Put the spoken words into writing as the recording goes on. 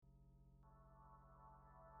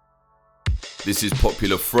This is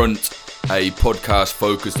Popular Front, a podcast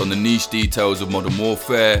focused on the niche details of modern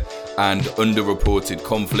warfare and underreported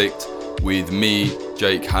conflict with me,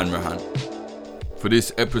 Jake Hanrahan. For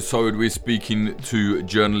this episode, we're speaking to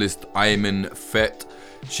journalist Ayman Fett.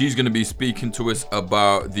 She's going to be speaking to us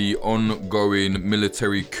about the ongoing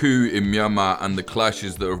military coup in Myanmar and the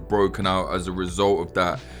clashes that have broken out as a result of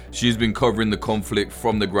that. She's been covering the conflict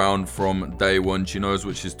from the ground from day one. She knows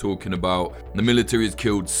what she's talking about. The military has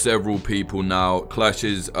killed several people now.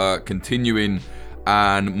 Clashes are continuing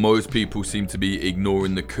and most people seem to be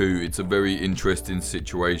ignoring the coup. It's a very interesting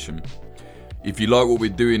situation. If you like what we're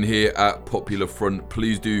doing here at Popular Front,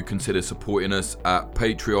 please do consider supporting us at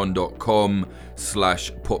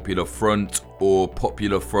patreon.com/popularfront or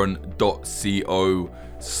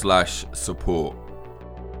popularfront.co/support.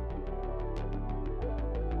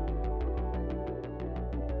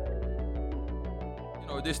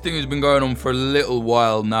 This thing has been going on for a little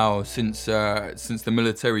while now since the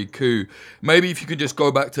military coup. Maybe if you could just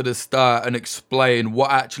go back to the start and explain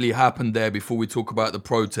what actually happened there before we talk about the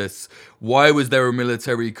protests. Why was there a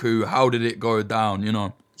military coup? How did it go down,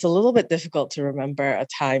 It's a little bit difficult to remember a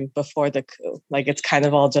time before the coup. Like, it's kind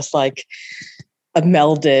of all just like a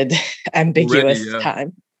melded, ambiguous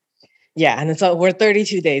time. Yeah, and we're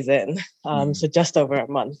 32 days in, so just over a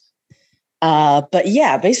month. But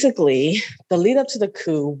yeah, basically, the lead up to the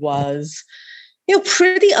coup was,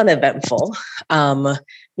 pretty uneventful.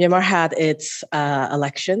 Myanmar had its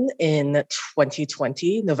election in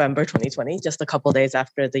November 2020, just a couple days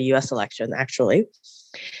after the US election, actually.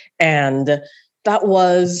 And that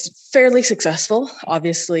was fairly successful.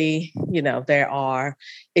 Obviously, there are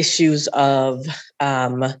issues of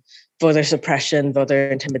voter suppression, voter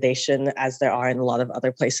intimidation, as there are in a lot of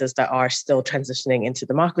other places that are still transitioning into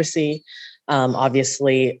democracy.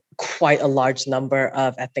 Obviously, quite a large number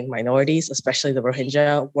of ethnic minorities, especially the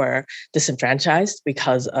Rohingya, were disenfranchised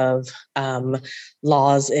because of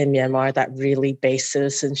laws in Myanmar that really base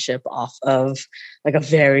citizenship off of like a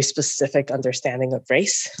very specific understanding of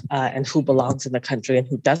race and who belongs in the country and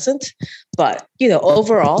who doesn't. But,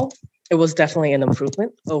 overall, it was definitely an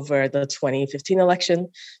improvement over the 2015 election,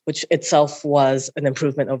 which itself was an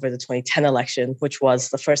improvement over the 2010 election, which was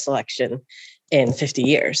the first election in 50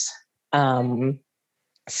 years. Or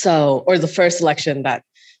the first election that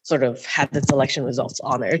sort of had its election results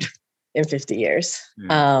honored in 50 years.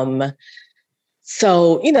 Yeah.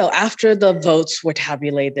 After the votes were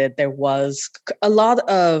tabulated, there was a lot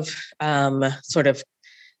of sort of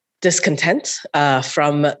discontent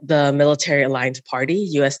from the military-aligned party,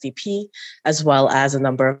 USDP, as well as a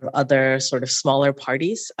number of other sort of smaller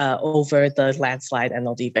parties over the landslide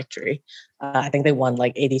NLD victory. I think they won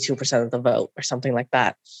like 82% of the vote or something like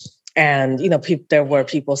that. And, there were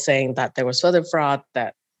people saying that there was voter fraud,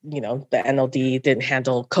 that, the NLD didn't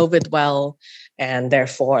handle COVID well, and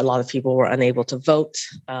therefore a lot of people were unable to vote.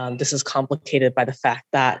 This is complicated by the fact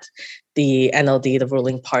that the NLD, the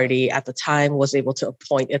ruling party at the time, was able to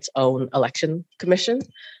appoint its own election commission,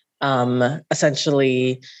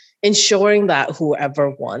 essentially ensuring that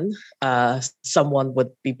whoever won, someone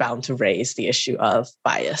would be bound to raise the issue of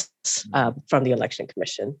bias from the election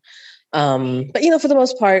commission. But, for the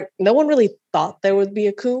most part, no one really thought there would be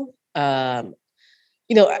a coup.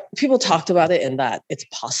 People talked about it in that it's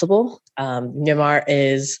possible. Myanmar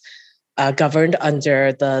is governed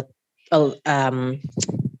under the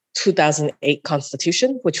 2008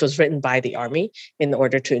 constitution, which was written by the army in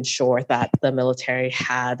order to ensure that the military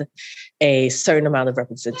had a certain amount of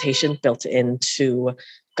representation built into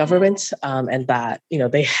government, and that,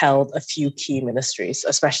 they held a few key ministries,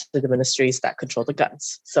 especially the ministries that control the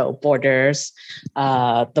guns. So borders,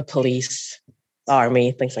 the police, the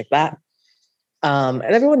army, things like that. And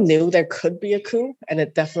everyone knew there could be a coup, and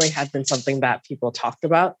it definitely had been something that people talked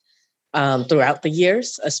about throughout the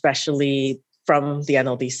years, especially from the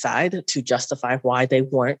NLD side, to justify why they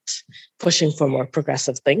weren't pushing for more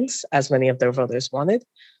progressive things, as many of their voters wanted.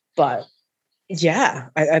 But yeah,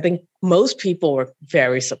 I think most people were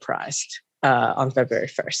very surprised on February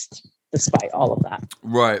 1st, despite all of that.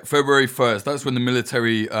 Right, February 1st, that's when the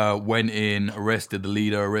military went in, arrested the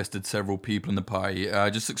leader, arrested several people in the party.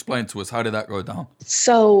 Just explain to us, how did that go down?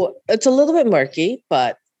 So it's a little bit murky,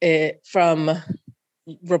 but from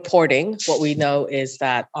reporting, what we know is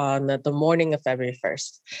that on the morning of February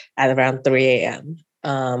 1st at around 3 a.m.,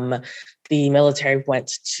 the military went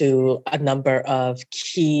to a number of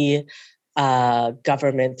key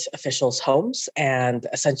government officials' homes and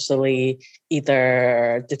essentially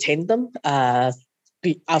either detained them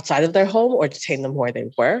outside of their home or detained them where they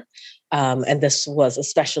were. And this was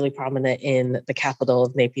especially prominent in the capital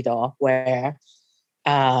of Naypyidaw, where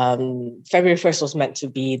February 1st was meant to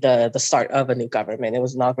be the start of a new government. It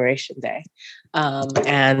was Inauguration Day.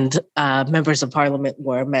 And members of parliament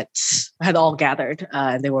had all gathered,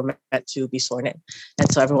 and they were meant to be sworn in.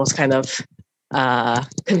 And so everyone was kind of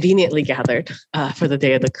conveniently gathered for the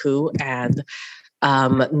day of the coup. And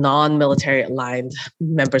non-military aligned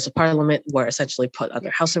members of parliament were essentially put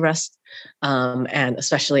under house arrest. And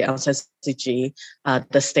especially Aung San Suu Kyi,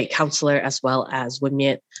 the state councillor, as well as Win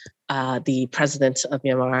Myint, the president of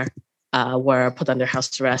Myanmar, were put under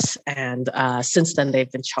house arrest. And since then,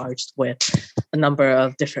 they've been charged with a number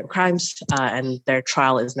of different crimes, and their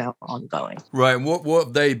trial is now ongoing. Right. And what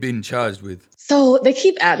have they been charged with? So they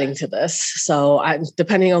keep adding to this. So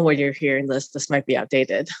depending on where you're hearing this might be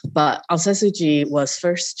outdated. But Aung San Suu Kyi was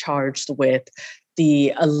first charged with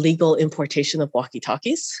the illegal importation of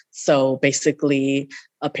walkie-talkies. So basically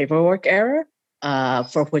a paperwork error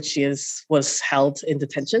for which she was held in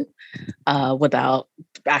detention without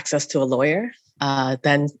access to a lawyer.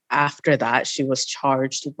 Then after that, she was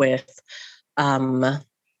charged with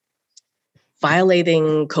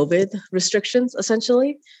violating COVID restrictions,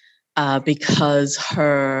 essentially. Because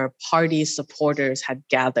her party's supporters had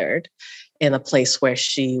gathered in a place where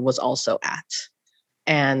she was also at.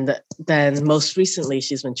 And then most recently,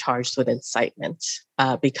 she's been charged with incitement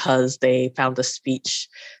because they found a speech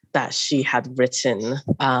that she had written,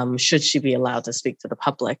 should she be allowed to speak to the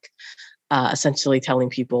public, essentially telling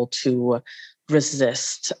people to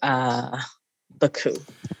resist the coup.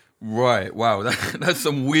 Right. Wow. That's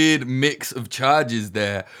some weird mix of charges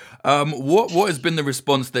there. What has been the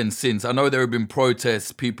response then since? I know there have been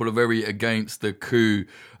protests. People are very against the coup.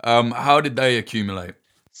 How did they accumulate?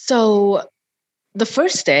 So the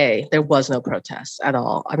first day, there was no protests at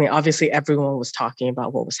all. I mean, obviously, everyone was talking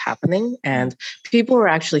about what was happening, and people were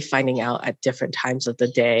actually finding out at different times of the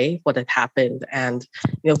day what had happened, and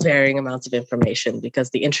varying amounts of information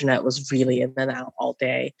because the internet was really in and out all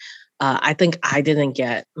day. I think I didn't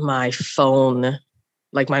get my phone,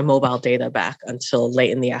 like my mobile data back until late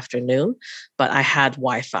in the afternoon, but I had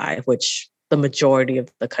Wi-Fi, which the majority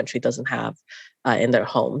of the country doesn't have in their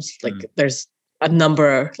homes. Like there's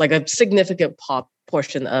a significant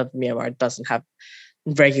portion of Myanmar doesn't have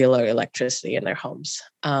regular electricity in their homes.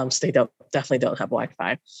 So they definitely don't have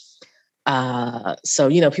Wi-Fi. So,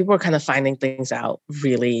 people were kind of finding things out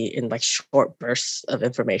really in like short bursts of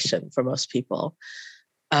information for most people.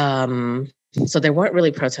 So there weren't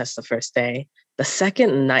really protests the first day. The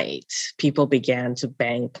second night, people began to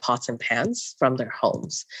bang pots and pans from their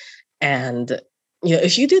homes. And,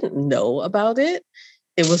 if you didn't know about it,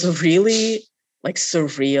 it was a really like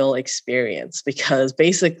surreal experience because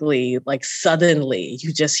basically like suddenly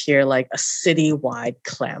you just hear like a citywide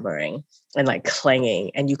clamoring and like clanging.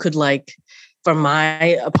 And you could from my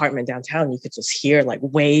apartment downtown, you could just hear like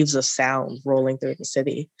waves of sound rolling through the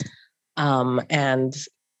city. And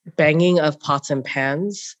banging of pots and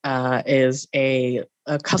pans is a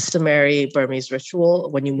customary Burmese ritual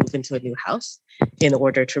when you move into a new house in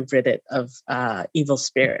order to rid it of evil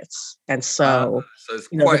spirits. And so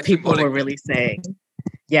the people were really saying,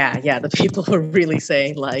 the people were really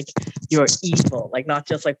saying like, you're evil, like not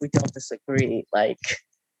just like we don't disagree, like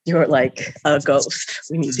you're like a ghost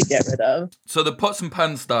we need to get rid of. So the pots and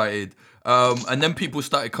pans started, and then people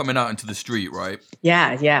started coming out into the street, right?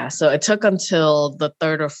 Yeah. So it took until the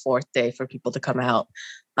third or fourth day for people to come out.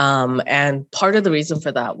 And part of the reason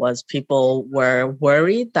for that was people were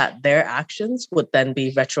worried that their actions would then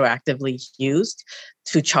be retroactively used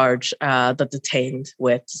to charge the detained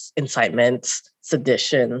with incitement,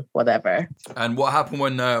 sedition, whatever. And what happened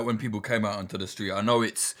when people came out onto the street? I know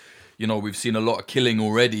it's, we've seen a lot of killing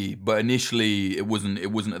already, but initially it wasn't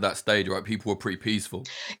at that stage, right? People were pretty peaceful.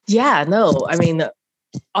 Yeah, no, I mean,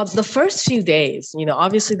 the first few days,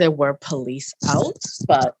 obviously there were police out,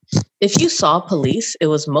 but if you saw police, it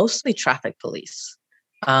was mostly traffic police.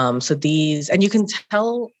 And you can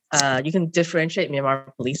tell, you can differentiate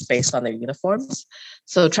Myanmar police based on their uniforms.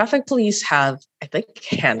 So traffic police have, I think,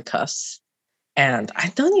 handcuffs. And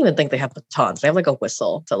I don't even think they have batons. They have like a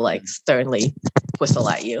whistle to like sternly whistle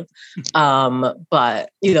at you. But,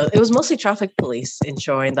 it was mostly traffic police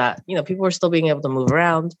ensuring that, people were still being able to move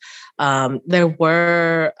around. There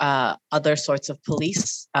were other sorts of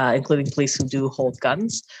police, including police who do hold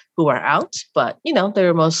guns, who are out. But, they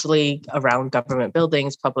were mostly around government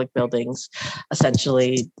buildings, public buildings,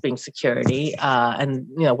 essentially being security. And,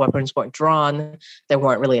 weapons weren't drawn. There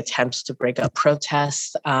weren't really attempts to break up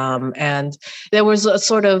protests. And there was a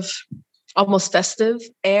sort of almost festive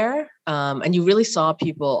air. And you really saw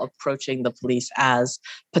people approaching the police as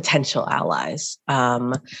potential allies.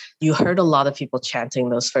 You heard a lot of people chanting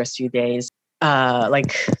those first few days,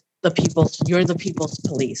 like you're the people's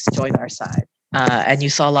police, join our side. And you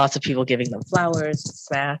saw lots of people giving them flowers,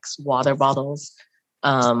 snacks, water bottles.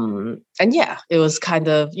 And yeah, it was kind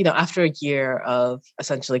of, after a year of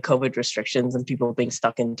essentially COVID restrictions and people being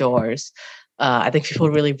stuck indoors, I think people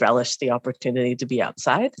really relished the opportunity to be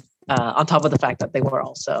outside, on top of the fact that they were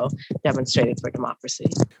also demonstrating for democracy.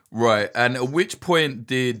 Right. And at which point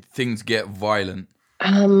did things get violent?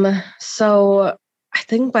 So I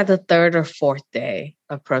think by the third or fourth day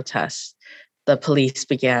of protests, the police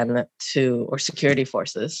or security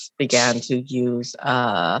forces began to use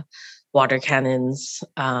water cannons.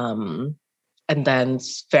 And then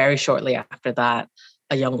very shortly after that,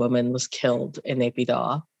 a young woman was killed in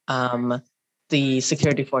Naypyidaw. The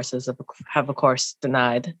security forces have of course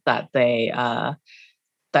denied that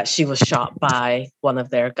that she was shot by one of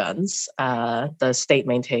their guns. The state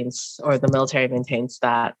maintains, or the military maintains,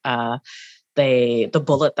 that the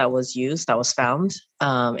bullet that was found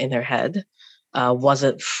in her head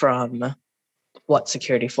wasn't from what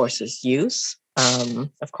security forces use.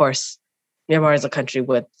 Of course, Myanmar is a country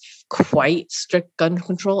with quite strict gun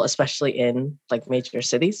control, especially in like major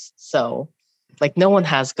cities. So like no one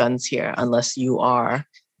has guns here unless you are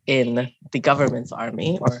in the government's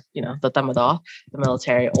army, or the Tamadaw, the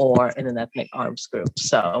military, or in an ethnic arms group.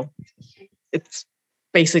 So it's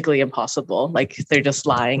basically impossible. Like they're just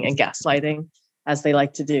lying and gaslighting, as they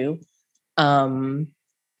like to do.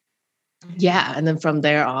 Yeah, and then from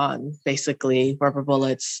there on, basically rubber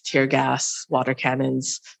bullets, tear gas, water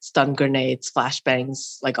cannons, stun grenades,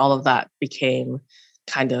 flashbangs, like all of that became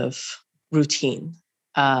kind of routine.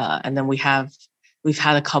 And then we've had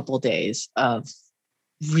a couple days of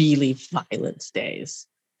really violent days,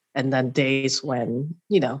 and then days when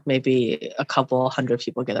maybe a couple hundred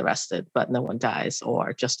people get arrested but no one dies,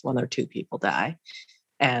 or just one or two people die.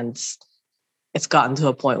 And it's gotten to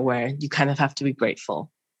a point where you kind of have to be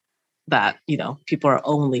grateful that people are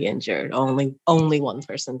only injured, only one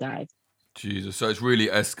person died. Jesus, so it's really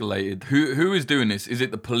escalated. Who is doing this? Is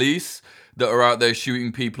it the police that are out there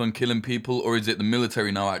shooting people and killing people, or is it the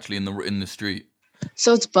military now actually in the street?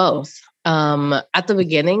 So it's both. At the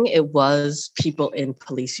beginning, it was people in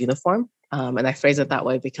police uniform. And I phrase it that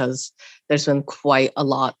way because there's been quite a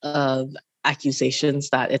lot of accusations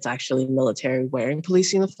that it's actually military wearing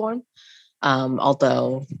police uniform.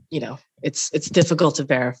 Although, it's difficult to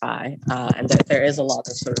verify, and that there is a lot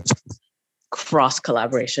of sort of cross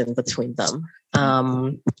collaboration between them.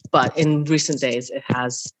 But in recent days,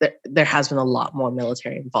 there has been a lot more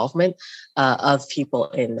military involvement of people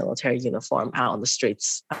in military uniform out on the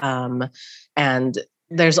streets. And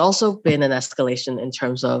there's also been an escalation in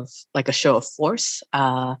terms of like a show of force.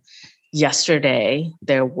 Yesterday,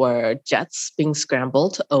 there were jets being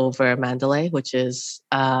scrambled over Mandalay, which is,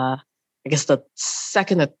 I guess, the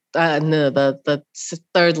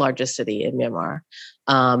third largest city in Myanmar.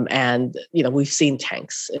 And, we've seen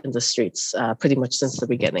tanks in the streets pretty much since the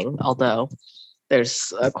beginning, although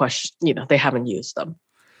there's a question, they haven't used them.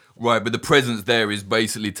 Right, but the presence there is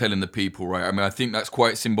basically telling the people, right? I mean, I think that's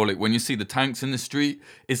quite symbolic. When you see the tanks in the street,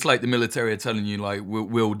 it's like the military are telling you, like,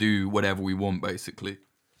 we'll do whatever we want, basically.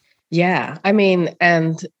 Yeah, I mean,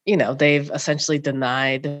 and, they've essentially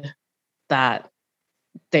denied that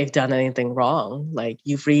they've done anything wrong. Like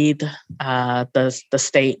you read the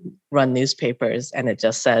state-run newspapers, and it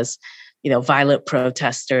just says, violent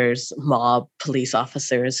protesters mob police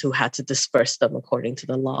officers who had to disperse them according to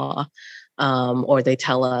the law. Or they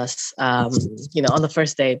tell us, on the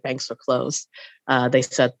first day banks were closed. They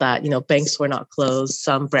said that banks were not closed.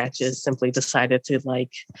 Some branches simply decided to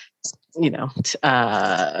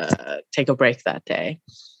take a break that day,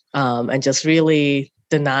 and just really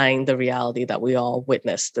denying the reality that we all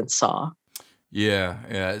witnessed and saw. Yeah,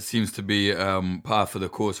 it seems to be par for the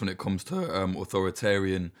course when it comes to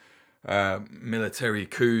authoritarian military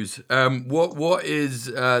coups. What is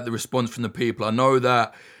the response from the people? I know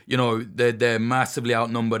that they're massively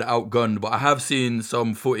outnumbered, outgunned, but I have seen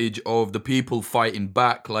some footage of the people fighting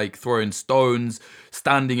back, like throwing stones,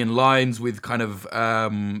 standing in lines with kind of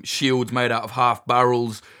shields made out of half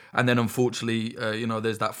barrels. And then unfortunately,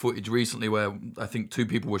 there's that footage recently where I think 2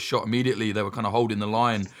 people were shot immediately. They were kind of holding the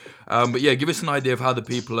line. But yeah, give us an idea of how the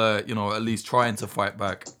people are, at least trying to fight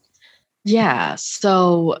back. Yeah,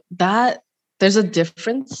 so there's a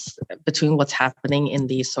difference between what's happening in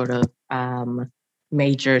these sort of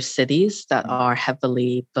major cities that are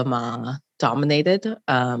heavily Bama dominated.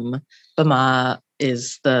 Bama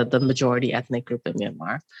is the majority ethnic group in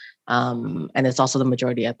Myanmar. And it's also the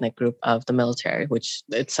majority ethnic group of the military, which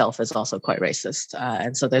itself is also quite racist.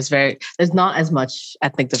 And so there's not as much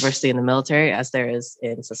ethnic diversity in the military as there is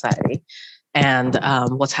in society. And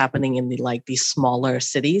what's happening in these smaller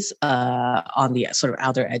cities on the sort of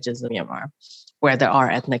outer edges of Myanmar, where there are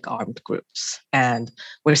ethnic armed groups. And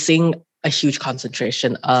we're seeing a huge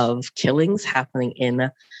concentration of killings happening in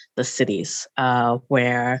the cities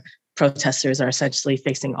where protesters are essentially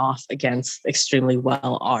facing off against extremely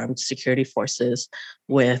well-armed security forces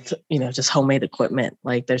with, just homemade equipment.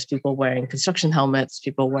 Like there's people wearing construction helmets,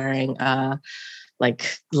 people wearing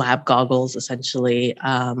like lab goggles, essentially,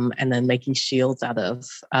 and then making shields out of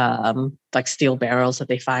like steel barrels that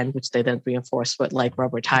they find, which they then reinforce with like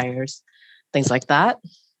rubber tires, things like that.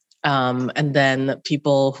 And then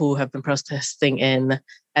people who have been protesting in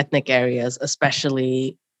ethnic areas,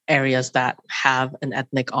 especially areas that have an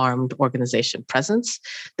ethnic armed organization presence,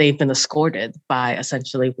 they've been escorted by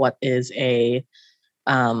essentially what is a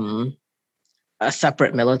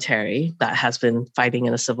separate military that has been fighting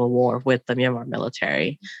in a civil war with the Myanmar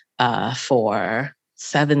military for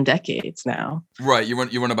 7 decades now. Right, you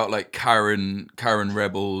want about like Karen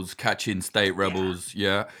rebels, catching state rebels,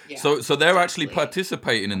 yeah. So they're actually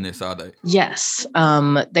participating in this, are they? Yes,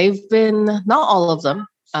 they've been, not all of them,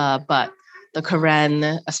 but the Karen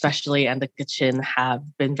especially and the Kachin have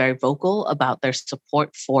been very vocal about their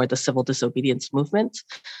support for the civil disobedience movement,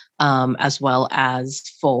 as well as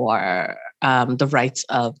for the rights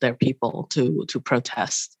of their people to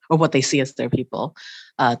protest, or what they see as their people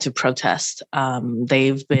to protest.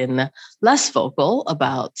 They've been less vocal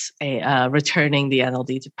about returning the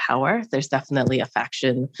NLD to power. There's definitely a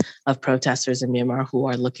faction of protesters in Myanmar who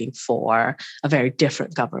are looking for a very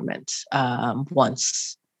different government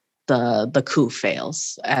once the coup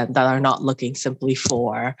fails, and that are not looking simply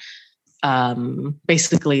for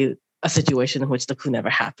basically a situation in which the coup never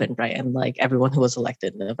happened, right? And like everyone who was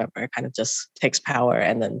elected in November kind of just takes power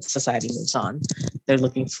and then society moves on. They're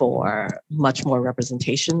looking for much more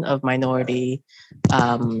representation of minority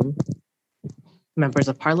members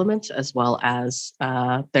of parliament, as well as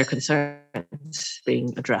their concerns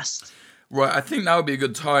being addressed. Right, I think that would be a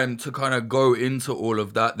good time to kind of go into all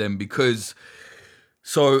of that then, because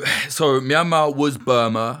So Myanmar was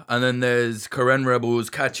Burma, and then there's Karen rebels,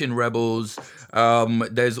 Kachin rebels.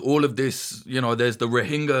 There's all of this, there's the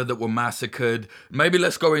Rohingya that were massacred. Maybe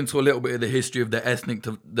let's go into a little bit of the history of the ethnic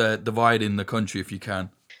the divide in the country, if you can.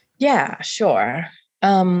 Yeah, sure.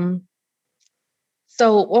 So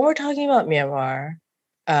when we're talking about Myanmar,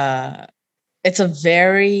 it's a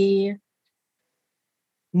very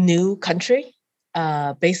new country.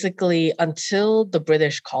 Basically, until the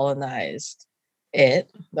British colonized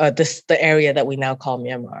the area that we now call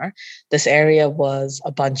Myanmar, this area was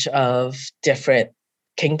a bunch of different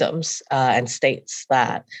kingdoms and states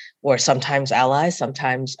that were sometimes allies,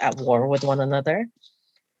 sometimes at war with one another.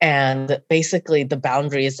 And basically the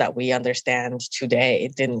boundaries that we understand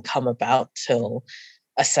today didn't come about till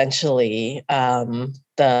essentially until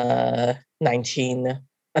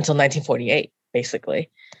 1948,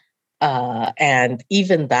 basically. And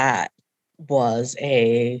even that was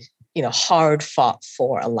a hard fought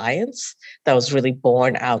for alliance that was really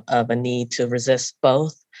born out of a need to resist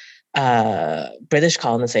both British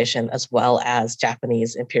colonization as well as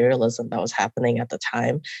Japanese imperialism that was happening at the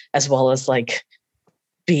time, as well as like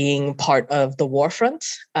being part of the war front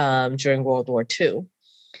during World War II.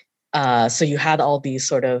 So you had all these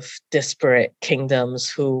sort of disparate kingdoms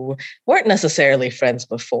who weren't necessarily friends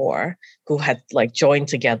before, who had like joined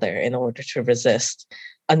together in order to resist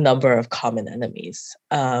a number of common enemies.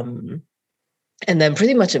 And then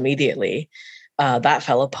pretty much immediately, that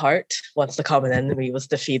fell apart once the common enemy was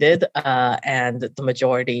defeated, and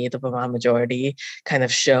the Burma majority, kind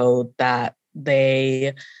of showed that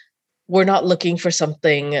they were not looking for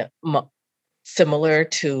something similar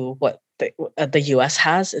to what the US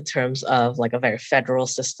has in terms of like a very federal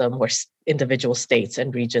system where individual states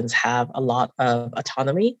and regions have a lot of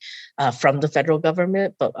autonomy from the federal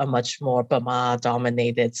government, but a much more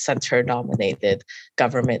Burma-dominated, center-dominated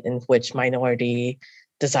government in which minority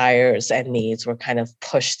desires and needs were kind of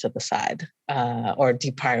pushed to the side or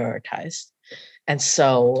deprioritized. And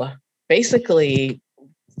so basically,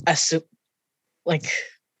 I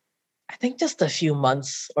think just a few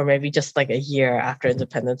months or maybe just like a year after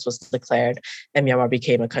independence was declared and Myanmar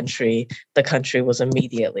became a country, the country was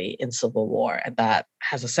immediately in civil war. And that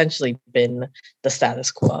has essentially been the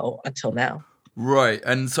status quo until now. Right.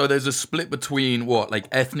 And so there's a split between like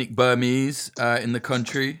ethnic Burmese in the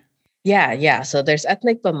country? Yeah. So there's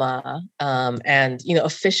ethnic Burma, and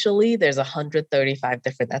officially there's 135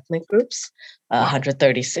 different ethnic groups, Wow.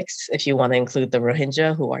 136 if you want to include the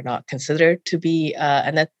Rohingya, who are not considered to be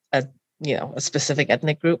a specific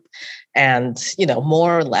ethnic group, and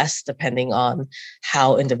more or less depending on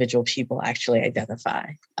how individual people actually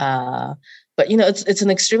identify. But it's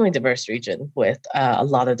an extremely diverse region with a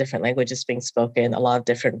lot of different languages being spoken, a lot of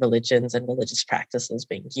different religions and religious practices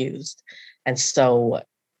being used. And so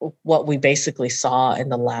what we basically saw in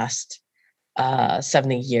the last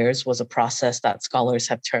 70 years was a process that scholars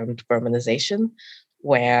have termed Burmanization,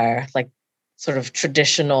 where sort of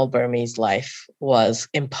traditional Burmese life was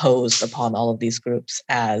imposed upon all of these groups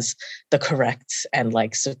as the correct and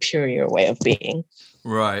superior way of being.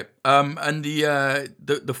 Right. And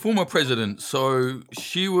the former president, so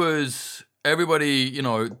she was, everybody,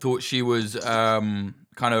 thought she was kind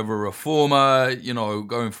of a reformer,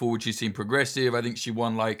 going forward she seemed progressive. I think she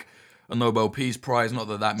won a Nobel Peace Prize, not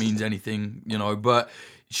that means anything, but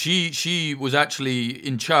she was actually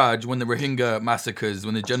in charge when the Rohingya massacres,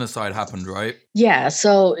 when the genocide happened, right? Yeah,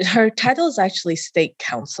 so her title is actually state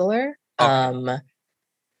counselor. Okay.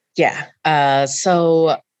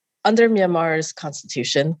 So under Myanmar's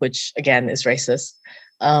constitution, which again is racist,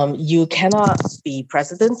 you cannot be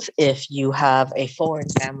president if you have a foreign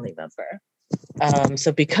family member.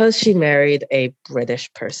 So because she married a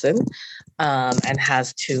British person and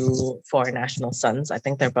has two foreign national sons, I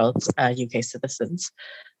think they're both UK citizens,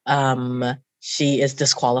 she is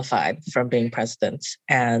disqualified from being president.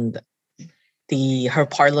 And her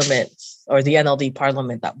parliament, or the NLD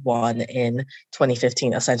parliament that won in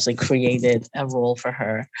 2015, essentially created a role for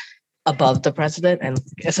her above the president and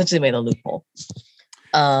essentially made a loophole.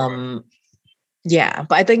 Yeah,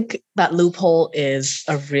 but I think that loophole is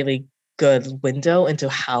a really good window into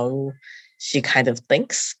how she kind of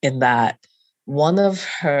thinks, in that one of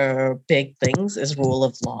her big things is rule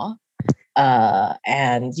of law,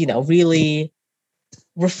 and really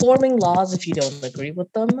reforming laws if you don't agree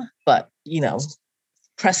with them, but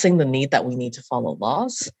pressing the need that we need to follow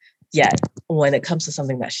laws. Yet when it comes to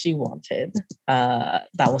something that she wanted, that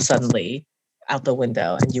was suddenly out the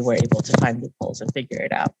window, and you were able to find loopholes and figure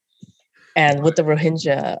it out. And with the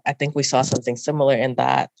Rohingya, I think we saw something similar in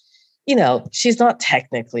that, she's not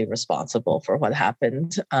technically responsible for what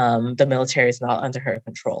happened. The military is not under her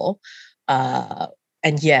control.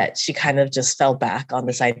 And yet she kind of just fell back on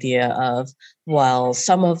this idea of, well,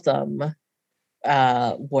 some of them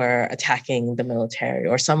were attacking the military,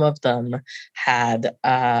 or some of them had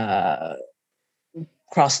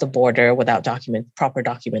crossed the border without proper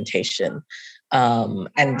documentation.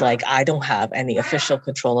 And I don't have any official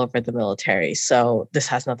control over the military, so this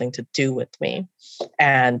has nothing to do with me.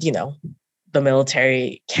 And, the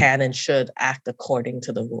military can and should act according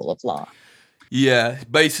to the rule of law. Yeah,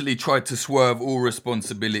 basically tried to swerve all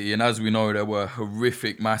responsibility. And as we know, there were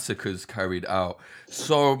horrific massacres carried out.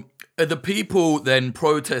 So are the people then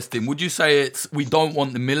protesting, would you say it's, we don't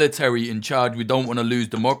want the military in charge, we don't want to lose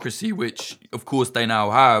democracy, which of course they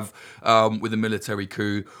now have with the military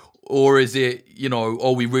coup? Or is it,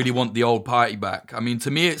 we really want the old party back? I mean,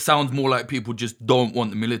 to me, it sounds more like people just don't want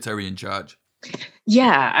the military in charge.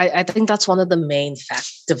 Yeah, I think that's one of the main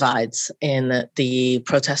fact divides in the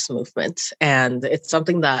protest movement. And it's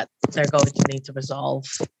something that they're going to need to resolve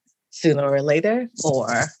sooner or later,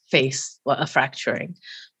 or face a fracturing.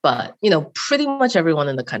 But, pretty much everyone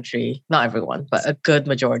in the country, not everyone, but a good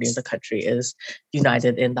majority of the country is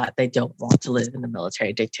united in that they don't want to live in a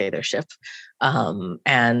military dictatorship.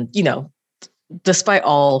 And, despite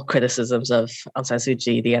all criticisms of Aung San Suu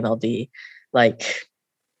Kyi, the NLD,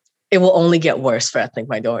 it will only get worse for ethnic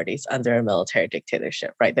minorities under a military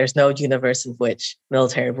dictatorship, right? There's no universe in which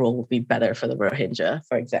military rule will be better for the Rohingya,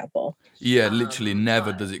 for example. Yeah, literally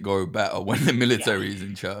never does it go better when the military is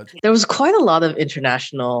in charge. There was quite a lot of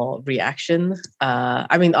international reaction.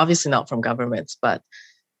 Obviously not from governments, but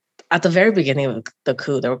at the very beginning of the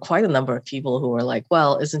coup, there were quite a number of people who were like,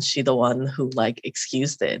 well, isn't she the one who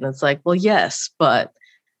excused it? And it's like, well, yes, but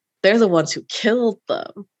they're the ones who killed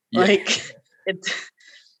them. Yeah.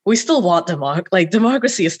 We still want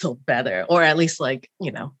democracy is still better, or at least democratic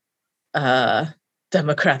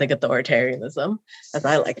authoritarianism, as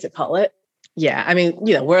I like to call it. Yeah,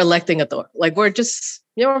 we're electing we're just,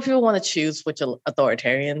 people want to choose which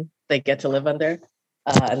authoritarian they get to live under,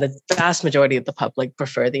 and the vast majority of the public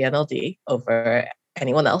prefer the NLD over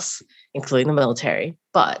anyone else, including the military.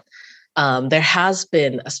 But there has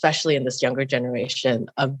been, especially in this younger generation,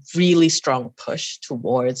 a really strong push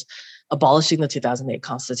towards abolishing the 2008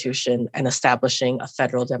 Constitution and establishing a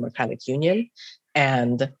federal democratic union.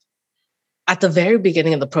 And at the very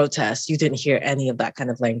beginning of the protests, you didn't hear any of that kind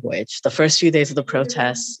of language. The first few days of the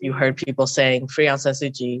protests, you heard people saying, "Free Aung San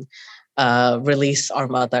Suu Kyi, release our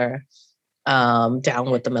mother." down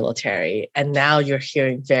with the military. And now you're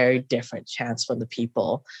hearing very different chants from the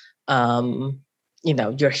people.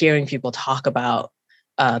 You're hearing people talk about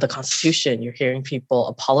the Constitution. You're hearing people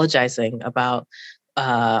apologizing about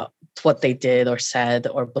what they did or said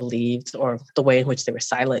or believed, or the way in which they were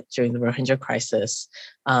silent during the Rohingya crisis.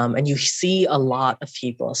 And you see a lot of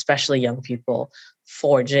people, especially young people,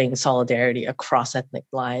 forging solidarity across ethnic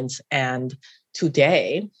lines. And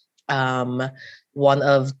today, one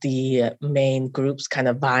of the main groups kind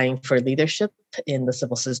of vying for leadership in the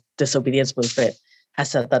civil disobedience movement has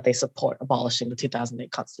said that they support abolishing the 2008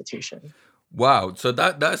 Constitution. Wow, so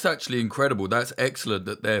that's actually incredible. That's excellent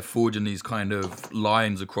that they're forging these kind of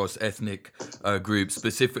lines across ethnic groups,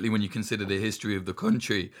 specifically when you consider the history of the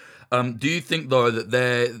country. Do you think though that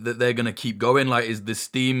they're going to keep going? Like, is the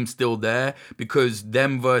steam still there? Because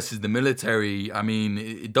them versus the military, I mean,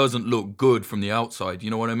 it doesn't look good from the outside. You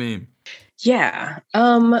know what I mean? Yeah,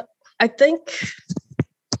 I think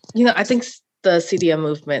the CDM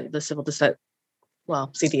movement, the civil dissent,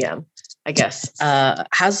 CDM, I guess,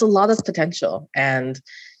 has a lot of potential. And,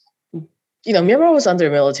 Myanmar was under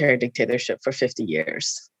military dictatorship for 50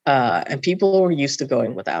 years, and people were used to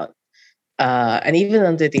going without. And even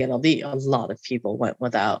under the NLD, a lot of people went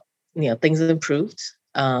without. Things have improved,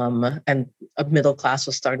 and a middle class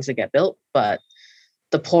was starting to get built, but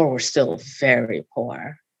the poor were still very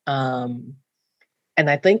poor. And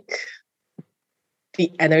I think the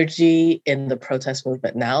energy in the protest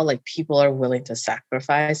movement now, like, people are willing to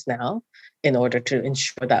sacrifice now in order to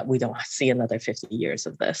ensure that we don't see another 50 years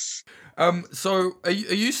of this. So are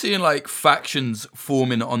you seeing like factions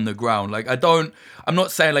forming on the ground? Like, I'm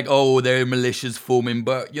not saying like, oh, there are militias forming,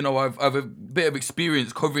 but I've a bit of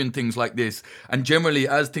experience covering things like this. And generally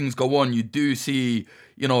as things go on, you do see,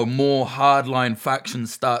 more hardline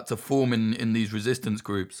factions start to form in these resistance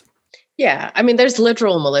groups. Yeah, I mean, there's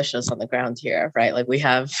literal militias on the ground here, right? Like, we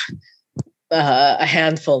have a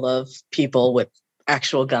handful of people with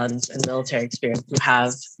actual guns and military experience who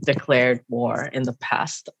have declared war in the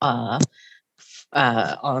past on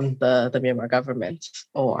the Myanmar government,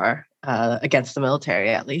 or against the military,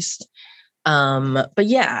 at least. But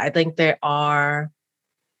yeah, I think there are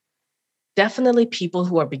definitely people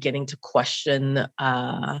who are beginning to question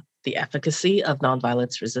the efficacy of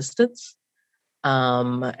nonviolence resistance.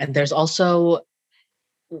 And there's also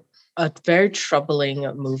a very troubling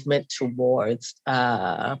movement towards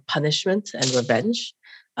punishment and revenge.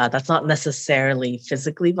 That's not necessarily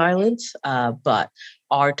physically violent, but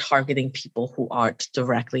are targeting people who aren't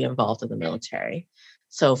directly involved in the military.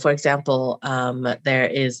 So, for example, there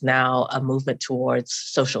is now a movement towards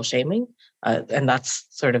social shaming, and that's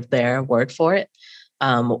sort of their word for it.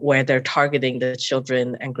 Where they're targeting the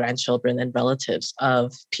children and grandchildren and relatives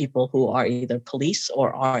of people who are either police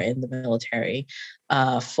or are in the military,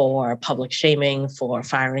 for public shaming, for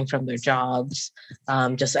firing from their jobs,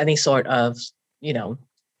 just any sort of,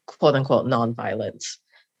 quote unquote, nonviolent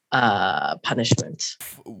punishment.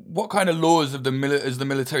 What kind of laws has the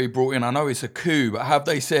military brought in? I know it's a coup, but have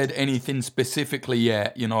they said anything specifically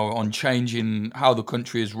yet, on changing how the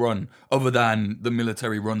country is run, other than the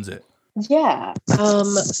military runs it? Yeah.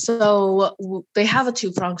 So they have a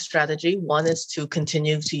two-pronged strategy. One is to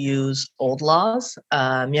continue to use old laws.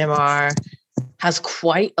 Myanmar has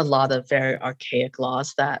quite a lot of very archaic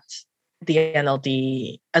laws that the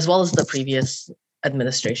NLD, as well as the previous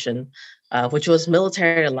administration, which was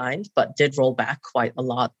military aligned, but did roll back quite a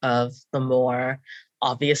lot of the more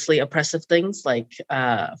obviously oppressive things, like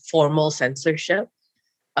formal censorship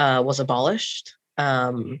was abolished.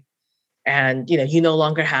 And you no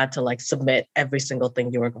longer had to submit every single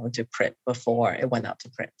thing you were going to print before it went out to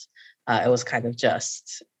print. It was kind of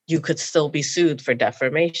just, you could still be sued for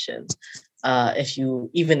defamation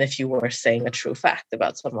even if you were saying a true fact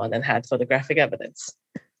about someone and had photographic evidence.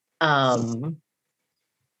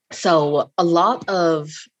 So a lot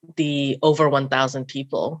of the over 1,000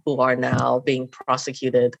 people who are now being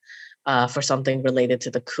prosecuted for something related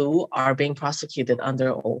to the coup are being prosecuted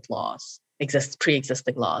under old laws,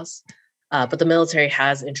 pre-existing laws. But the military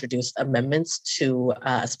has introduced amendments to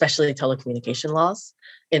especially telecommunication laws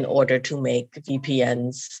in order to make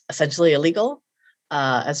VPNs essentially illegal,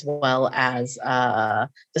 as well as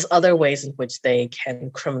just other ways in which they can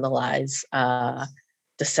criminalize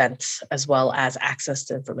dissent, as well as access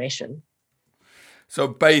to information. So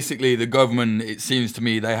basically, the government, it seems to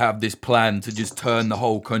me, they have this plan to just turn the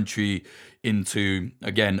whole country into,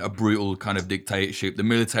 again, a brutal kind of dictatorship. The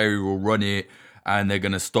military will run it, and they're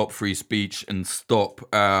going to stop free speech and stop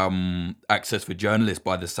access for journalists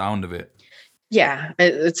by the sound of it. Yeah,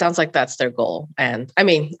 it sounds like that's their goal. And I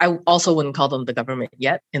mean, I also wouldn't call them the government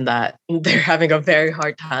yet, in that they're having a very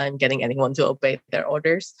hard time getting anyone to obey their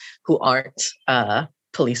orders who aren't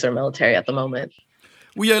police or military at the moment.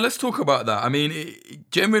 Well, yeah, let's talk about that. I mean,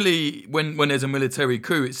 generally, when there's a military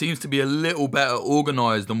coup, it seems to be a little better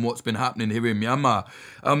organized than what's been happening here in Myanmar.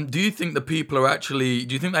 Do you think the people are actually,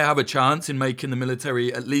 do you think they have a chance in making the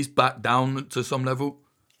military at least back down to some level?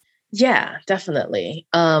 Yeah, definitely.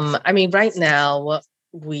 I mean, right now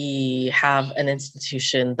we have an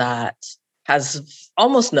institution that has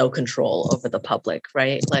almost no control over the public,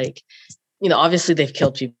 right? Like, obviously they've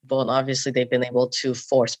killed people and obviously they've been able to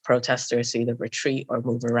force protesters to either retreat or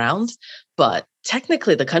move around. But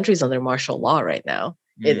technically, the country's under martial law right now.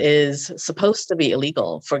 It is supposed to be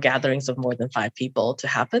illegal for gatherings of more than 5 people to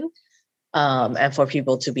happen. And for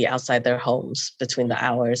people to be outside their homes between the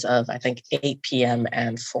hours of, I think, 8 p.m.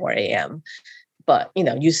 and 4 a.m. But,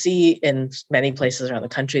 you see in many places around the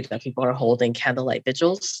country that people are holding candlelight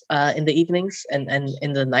vigils in the evenings and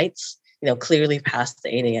in the nights, clearly past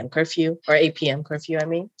the 8 a.m. curfew or 8 p.m. curfew, I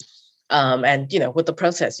mean. And, with the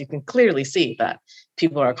protests, you can clearly see that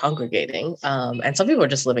people are congregating. And some people are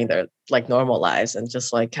just living their like normal lives and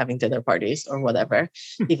just like having dinner parties or whatever,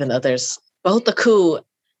 even though there's both the coup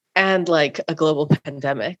and like a global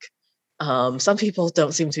pandemic. Some people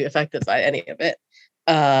don't seem to be affected by any of it.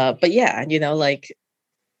 But yeah, like,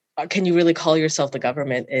 can you really call yourself the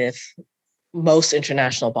government if most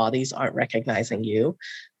international bodies aren't recognizing you?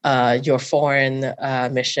 Your foreign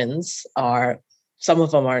missions some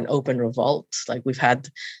of them are in open revolt. Like, we've had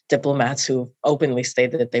diplomats who openly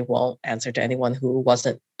stated that they won't answer to anyone who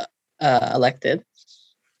wasn't elected.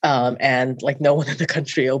 And like no one in the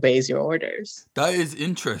country obeys your orders. That is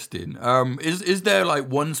interesting. Is there like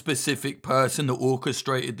one specific person that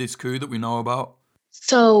orchestrated this coup that we know about?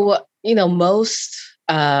 So, most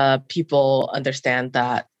people understand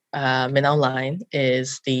that Min Aung Hlaing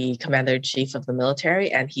is the commander-in-chief of the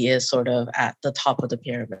military, and he is sort of at the top of the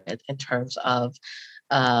pyramid in terms of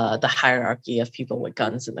the hierarchy of people with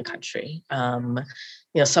guns in the country.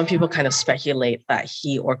 Some people kind of speculate that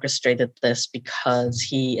he orchestrated this because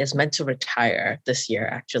he is meant to retire this year.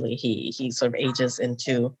 Actually, he sort of ages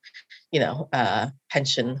into,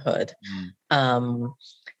 pensionhood,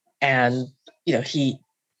 and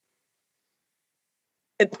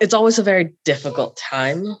it's always a very difficult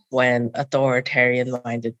time when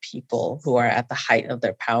authoritarian-minded people who are at the height of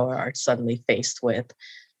their power are suddenly faced with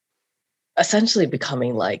essentially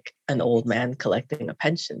becoming like an old man collecting a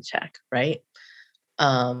pension check, right?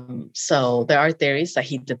 So there are theories that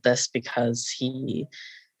he did this because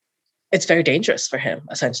it's very dangerous for him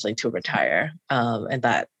essentially to retire, and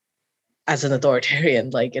that as an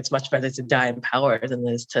authoritarian, like, it's much better to die in power than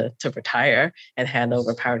it is to retire and hand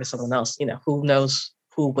over power to someone else. Who knows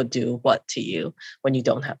who would do what to you when you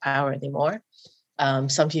don't have power anymore.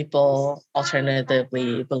 Some people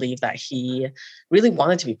alternatively believe that he really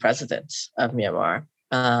wanted to be president of Myanmar,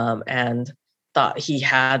 and thought he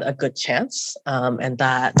had a good chance, and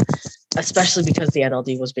that especially because the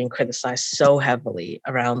NLD was being criticized so heavily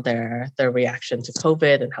around their reaction to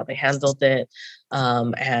COVID and how they handled it,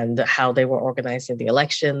 and how they were organizing the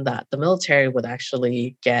election, that the military would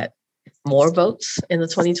actually get more votes in the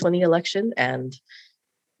 2020 election and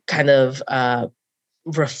kind of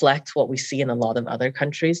reflect what we see in a lot of other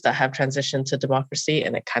countries that have transitioned to democracy.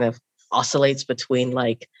 And it kind of oscillates between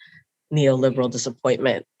like neoliberal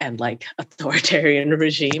disappointment and like authoritarian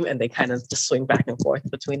regime, and they kind of just swing back and forth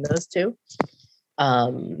between those two.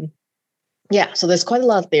 So there's quite a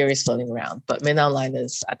lot of theories floating around, but Min Aung Hlaing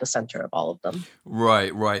is at the center of all of them.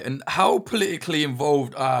 Right. And how politically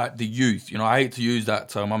involved are the youth? I hate to use that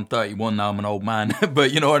term. I'm 31 now, I'm an old man,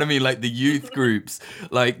 but you know what I mean? Like the youth groups,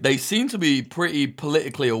 like they seem to be pretty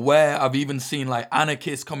politically aware. I've even seen like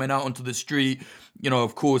anarchists coming out onto the street,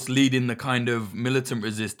 of course, leading the kind of militant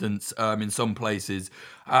resistance in some places.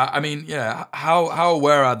 How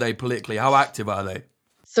aware are they politically? How active are they?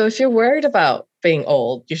 So if you're worried about being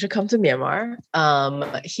old, you should come to Myanmar.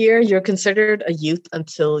 Here, you're considered a youth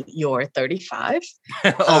until you're 35.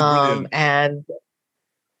 And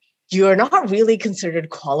you're not really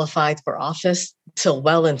considered qualified for office till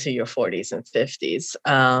well into your 40s and 50s.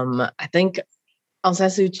 I think Aung San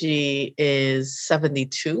Suu Kyi is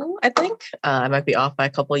 72, I think. I might be off by a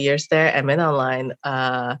couple of years there. And Min Aung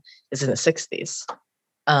Hlaing is in the 60s.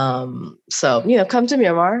 So, come to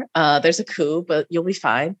Myanmar. There's a coup, but you'll be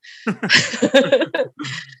fine.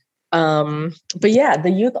 But yeah,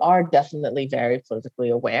 the youth are definitely very politically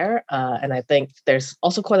aware. And I think there's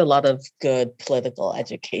also quite a lot of good political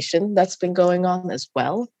education that's been going on as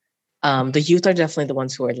well. The youth are definitely the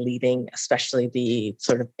ones who are leading, especially the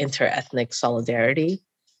sort of inter-ethnic solidarity.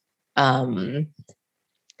 And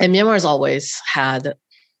Myanmar has always had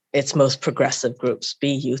its most progressive groups be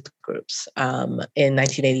youth groups. In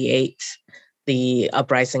 1988, the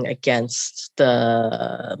uprising against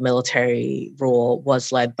the military rule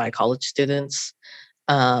was led by college students.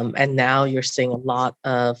 And now you're seeing a lot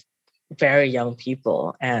of very young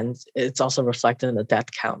people, and it's also reflected in the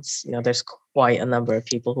death counts. There's quite a number of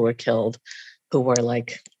people who were killed who were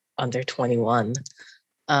like under 21,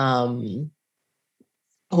 who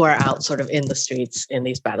are out sort of in the streets in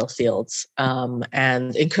these battlefields,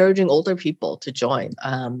 and encouraging older people to join.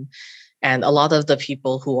 And a lot of the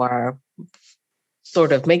people who are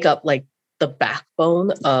sort of make up like the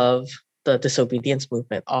backbone of the disobedience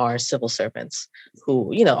movement are civil servants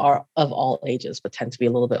who, are of all ages, but tend to be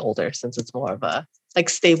a little bit older since it's more of a like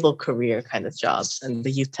stable career kind of jobs. And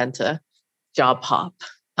the youth tend to job hop.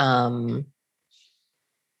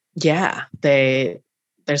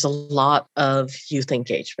 There's a lot of youth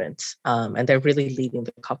engagement, and they're really leading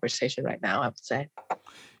the conversation right now, I would say.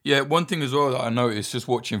 Yeah, one thing as well that I noticed just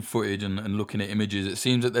watching footage and looking at images, it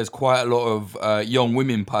seems that there's quite a lot of young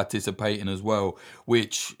women participating as well,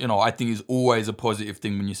 which, I think is always a positive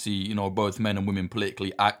thing when you see, both men and women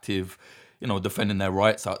politically active, defending their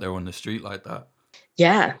rights out there on the street like that.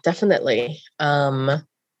 Yeah, definitely. There's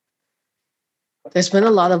been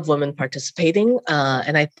a lot of women participating,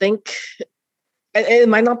 and I think it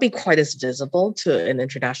might not be quite as visible to an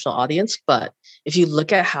international audience, but if you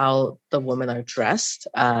look at how the women are dressed,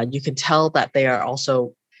 you can tell that they are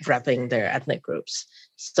also repping their ethnic groups.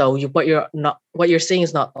 So what you're seeing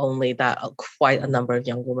is not only that quite a number of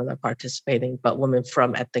young women are participating, but women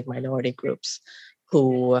from ethnic minority groups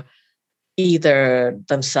who either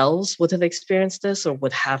themselves would have experienced this or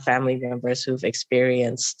would have family members who've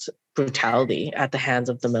experienced brutality at the hands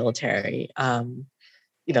of the military.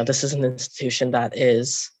 This is an institution that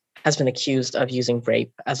has been accused of using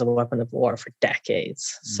rape as a weapon of war for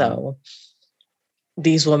decades. So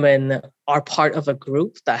these women are part of a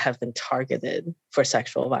group that have been targeted for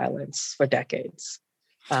sexual violence for decades.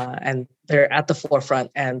 And they're at the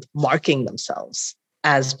forefront and marking themselves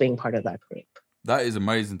as being part of that group. That is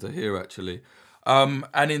amazing to hear, actually.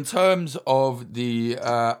 And in terms of the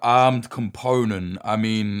armed component, I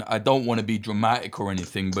mean, I don't want to be dramatic or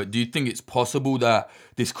anything, but do you think it's possible that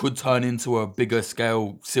this could turn into a bigger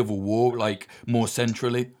scale civil war, like more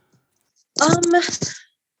centrally?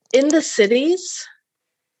 In the cities,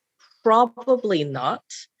 probably not.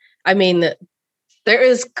 I mean, there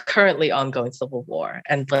is currently ongoing civil war,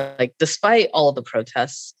 and like despite all of the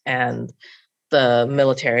protests and the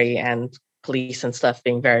military and police and stuff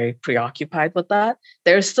being very preoccupied with that,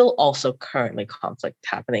 there's still also currently conflict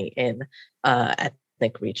happening in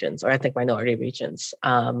ethnic regions or ethnic minority regions.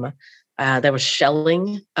 There was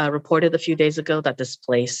shelling reported a few days ago that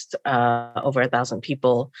displaced over 1,000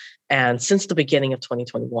 people. And since the beginning of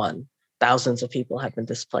 2021, thousands of people have been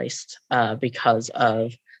displaced because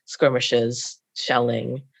of skirmishes,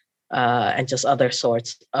 shelling, and just other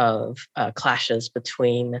sorts of clashes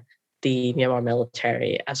between the Myanmar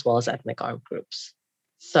military as well as ethnic armed groups.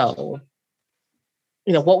 So,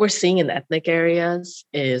 what we're seeing in ethnic areas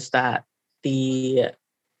is that the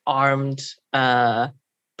armed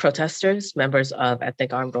protesters, members of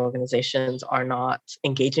ethnic armed organizations, are not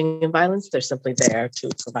engaging in violence. They're simply there to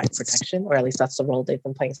provide protection, or at least that's the role they've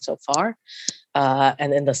been playing so far.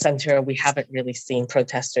 And in the center, we haven't really seen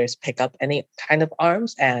protesters pick up any kind of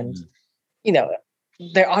arms. And,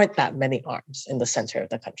 there aren't that many arms in the center of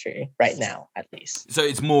the country right now, at least. So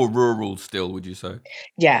it's more rural still, would you say?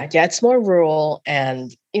 Yeah, it's more rural.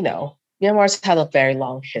 And, Myanmar's had a very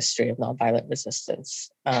long history of nonviolent resistance.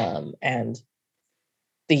 And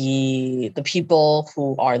the people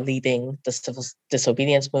who are leading the civil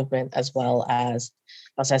disobedience movement, as well as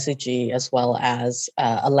SSG, as well as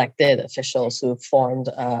elected officials who formed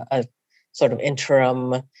a sort of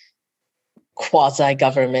interim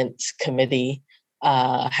quasi-government committee,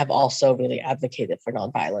 have also really advocated for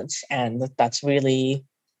nonviolence. And that's really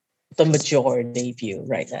the majority view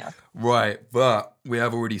right now. Right, but we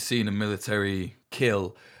have already seen a military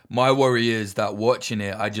kill. My worry is that watching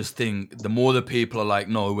it, I just think the more the people are like,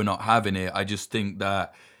 no, we're not having it, I just think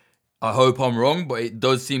that, I hope I'm wrong, but it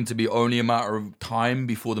does seem to be only a matter of time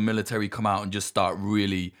before the military come out and just start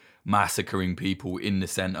really massacring people in the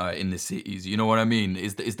center, in the cities. You know what I mean?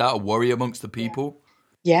 Is that a worry amongst the people?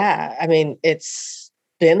 Yeah, I mean, it's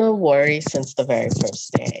been a worry since the very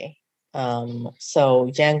first day.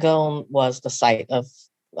 So Yangon was the site of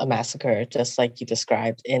a massacre, just like you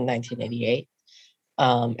described, in 1988.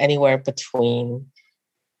 Anywhere between,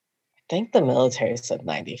 I think the military said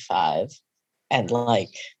 95, and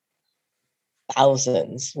like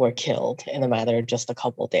thousands were killed in a matter of just a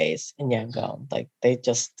couple days in Yangon. Like they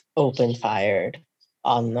just opened fired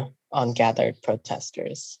on gathered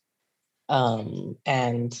protesters.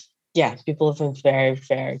 And yeah, people have been very,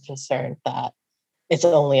 very concerned that it's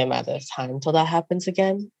only a matter of time until that happens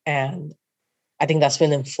again. And I think that's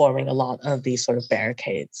been informing a lot of these sort of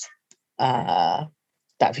barricades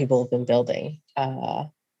that people have been building.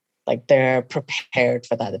 Like they're prepared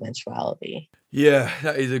for that eventuality. Yeah,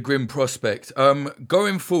 that is a grim prospect.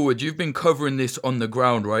 Going forward, you've been covering this on the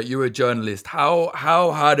ground, right? You're a journalist. How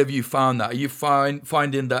hard have you found that? Are you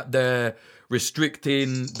finding that they're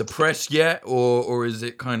restricting the press yet, or is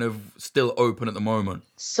it kind of still open at the moment?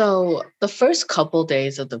 So the first couple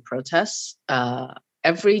days of the protests,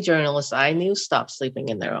 every journalist I knew stopped sleeping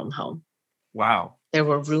in their own home. Wow. There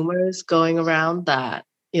were rumors going around that,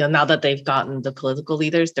 now that they've gotten the political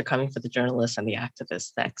leaders, they're coming for the journalists and the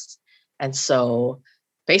activists next. And so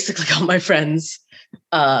basically all my friends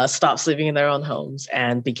stopped sleeping in their own homes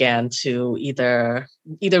and began to either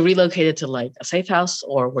relocated to like a safe house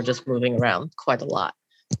or were just moving around quite a lot.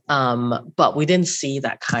 But we didn't see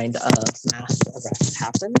that kind of mass arrest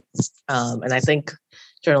happen. And I think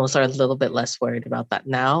journalists are a little bit less worried about that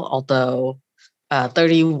now, although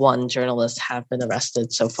 31 journalists have been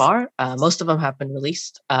arrested so far. Most of them have been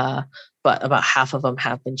released, but about half of them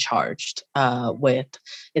have been charged with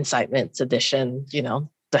incitement, sedition,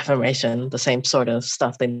 defamation, the same sort of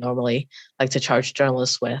stuff they normally like to charge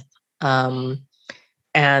journalists with. And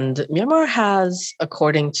Myanmar has,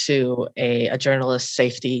 according to a journalist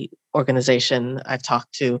safety organization I've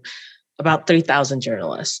talked to, about 3,000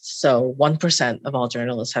 journalists. So 1% of all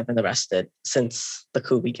journalists have been arrested since the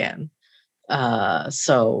coup began.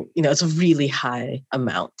 So, it's a really high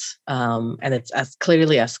amount, and it's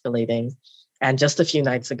clearly escalating. And just a few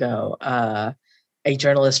nights ago, a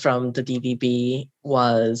journalist from the DVB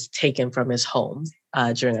was taken from his home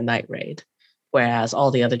during a night raid, whereas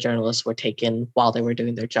all the other journalists were taken while they were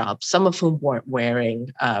doing their jobs, some of whom weren't wearing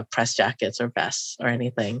press jackets or vests or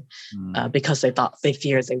anything because they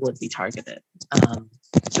feared they would be targeted.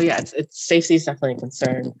 So yeah, it's safety is definitely a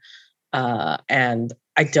concern. And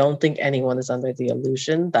I don't think anyone is under the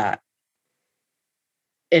illusion that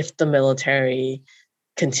if the military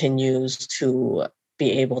continues to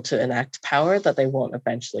be able to enact power, that they won't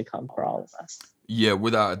eventually come for all of us. Yeah,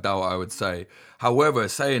 without a doubt, I would say. However,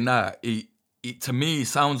 saying that, it to me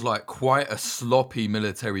sounds like quite a sloppy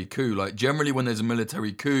military coup. Like generally when there's a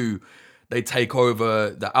military coup, they take over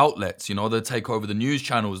the outlets, they take over the news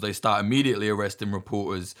channels, they start immediately arresting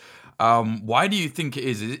reporters. Why do you think it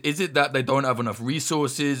is? Is it that they don't have enough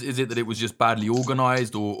resources? Is it that it was just badly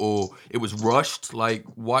organized or it was rushed? Like,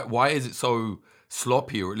 why is it so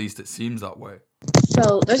sloppy, or at least it seems that way?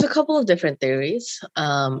 So there's a couple of different theories.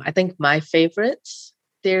 I think my favorite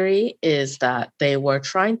theory is that they were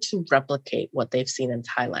trying to replicate what they've seen in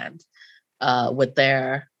Thailand with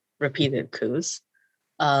their repeated coups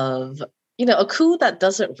of, a coup that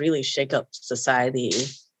doesn't really shake up society,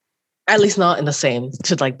 at least not in the same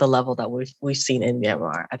to like the level that we've seen in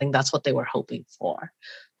Myanmar. I think that's what they were hoping for.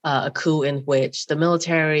 A coup in which the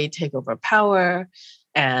military take over power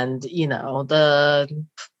and, the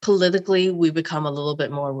politically we become a little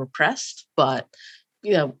bit more repressed, but,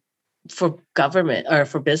 for government or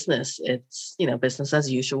for business, it's, business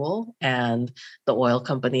as usual, and the oil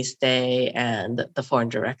companies stay and the foreign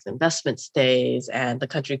direct investment stays and the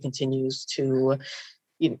country continues to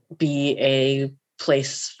be a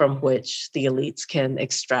place from which the elites can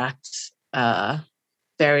extract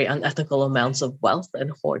very unethical amounts of wealth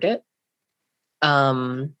and hoard it.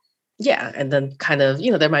 Yeah, and then kind of,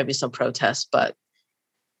 there might be some protests, but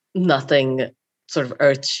nothing sort of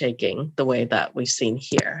earth-shaking the way that we've seen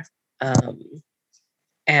here.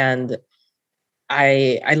 And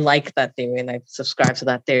I like that theory, and I subscribe to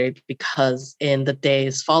that theory because in the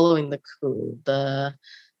days following the coup, the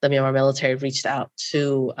Myanmar military reached out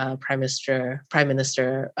to Prime Minister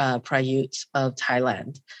Prayut of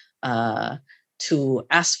Thailand to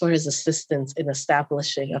ask for his assistance in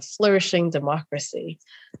establishing a flourishing democracy,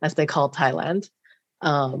 as they call Thailand.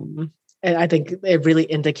 And I think it really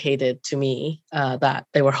indicated to me that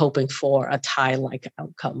they were hoping for a Thai-like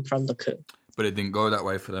outcome from the coup. But it didn't go that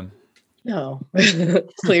way for them. No,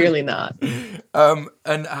 clearly not.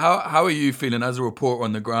 And how are you feeling as a reporter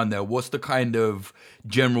on the ground there? What's the kind of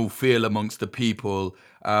general feel amongst the people,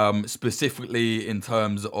 specifically in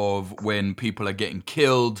terms of when people are getting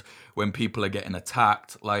killed, when people are getting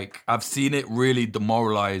attacked? Like, I've seen it really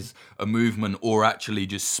demoralize a movement or actually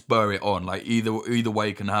just spur it on. Like, either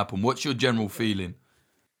way can happen. What's your general feeling?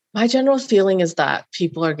 My general feeling is that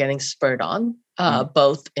people are getting spurred on,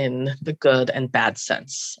 both in the good and bad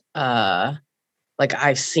sense. Like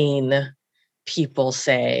I've seen people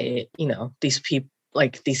say,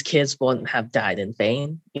 these kids won't have died in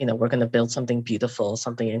vain. We're going to build something beautiful,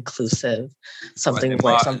 something inclusive, something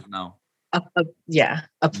where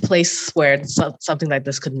a place where something like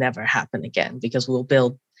this could never happen again, because we'll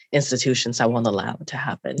build institutions that won't allow it to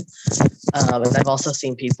happen. And I've also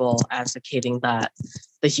seen people advocating that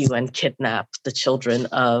the UN kidnap the children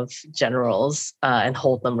of generals and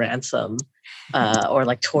hold them ransom, or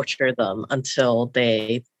like torture them until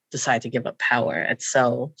they decide to give up power. And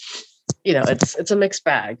so, it's a mixed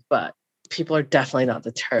bag, but people are definitely not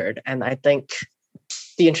deterred. And I think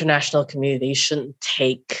the international community shouldn't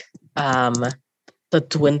take the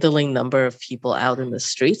dwindling number of people out in the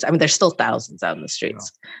streets. I mean, there's still thousands out in the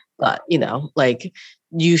streets, but people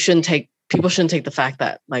shouldn't take the fact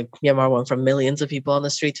that like Myanmar went from millions of people on the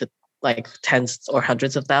street to like tens or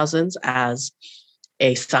hundreds of thousands as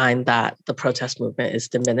a sign that the protest movement is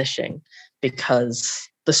diminishing, because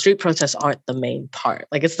the street protests aren't the main part.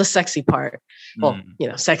 Like it's the sexy part. Well,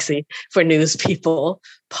 sexy for news people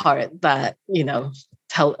part that,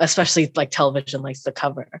 especially like television likes to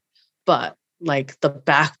cover. But like the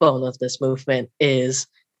backbone of this movement is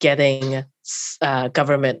getting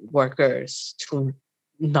government workers to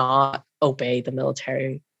not obey the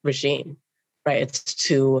military regime, right? It's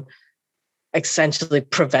to essentially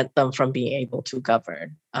prevent them from being able to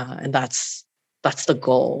govern. And that's the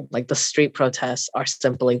goal. Like the street protests are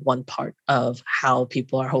simply one part of how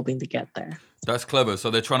people are hoping to get there. That's clever.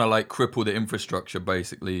 So they're trying to like cripple the infrastructure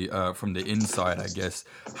basically from the inside, I guess.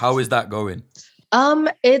 How is that going?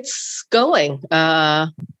 It's going.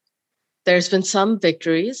 There's been some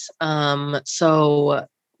victories. So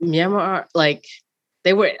Myanmar, like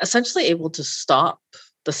they were essentially able to stop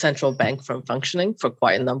the central bank from functioning for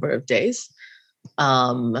quite a number of days.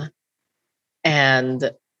 And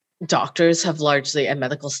doctors have largely, and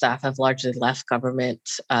medical staff have largely left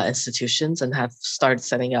government institutions and have started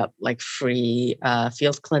setting up like free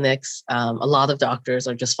field clinics. A lot of doctors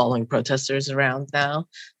are just following protesters around now,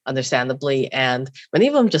 understandably. And many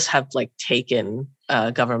of them just have like taken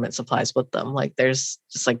government supplies with them. Like there's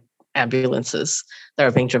just like ambulances that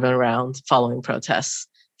are being driven around following protests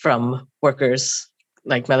from workers,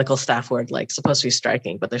 like medical staff who are like supposed to be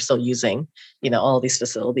striking, but they're still using, all these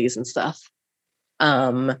facilities and stuff.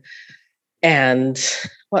 And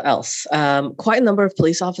what else? Quite a number of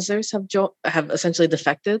police officers have essentially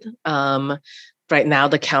defected. Right now,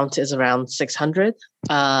 the count is around 600.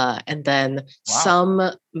 And then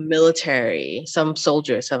some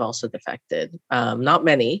soldiers have also defected. Not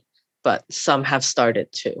many, but some have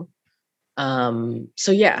started to.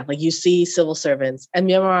 So yeah, like you see civil servants, and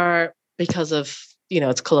Myanmar, because of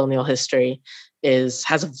its colonial history,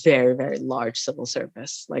 has a very, very large civil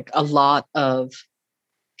service. Like a lot of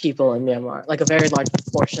people in Myanmar, like a very large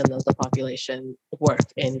portion of the population, work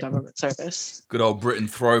in government service. Good old Britain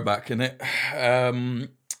throwback, isn't it?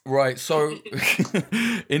 Right. So,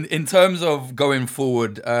 in terms of going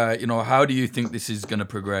forward, how do you think this is going to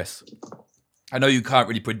progress? I know you can't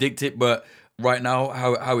really predict it, but right now,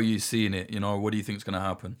 how are you seeing it? What do you think is going to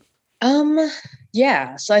happen?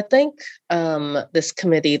 Yeah. So I think this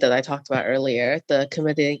committee that I talked about earlier, the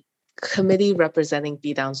committee representing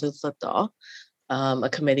Bidang Zulfata, a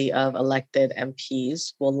committee of elected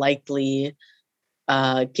MPs, will likely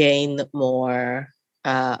gain more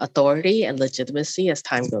authority and legitimacy as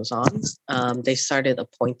time goes on. They started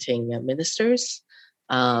appointing ministers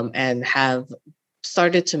and have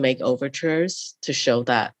started to make overtures to show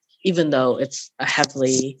that even though it's a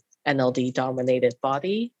heavily NLD-dominated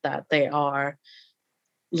body, that they are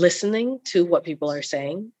listening to what people are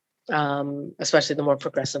saying, especially the more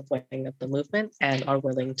progressive wing of the movement, and are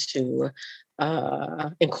willing to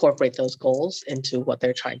incorporate those goals into what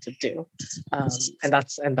they're trying to do. And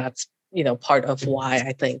that's part of why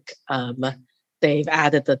I think they've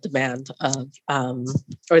added the demand of,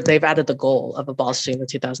 or they've added the goal of abolishing the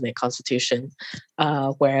 2008 Constitution,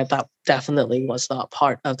 where that definitely was not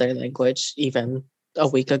part of their language even a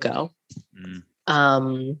week ago.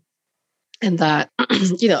 And that,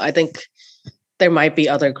 I think there might be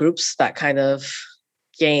other groups that kind of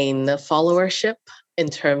gain followership in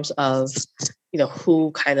terms of,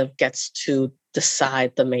 who kind of gets to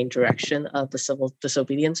decide the main direction of the civil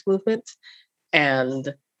disobedience movement.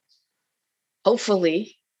 And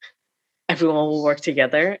hopefully everyone will work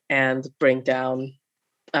together and bring down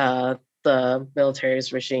the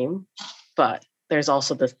military's regime. But there's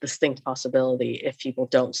also this distinct possibility, if people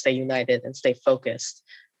don't stay united and stay focused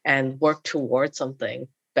and work towards something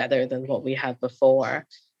better than what we had before,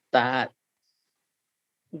 that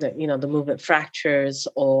the movement fractures,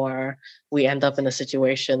 or we end up in a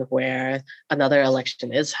situation where another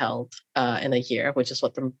election is held in a year, which is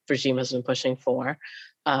what the regime has been pushing for,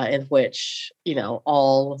 in which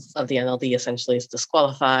all of the NLD essentially is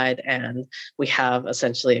disqualified, and we have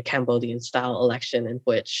essentially a Cambodian style election in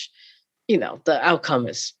which the outcome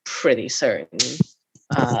is pretty certain,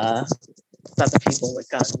 that the people with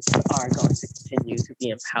guns are going to continue to be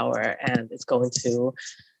in power, and it's going to,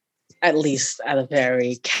 at least at a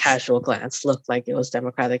very casual glance, look like it was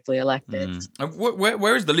democratically elected.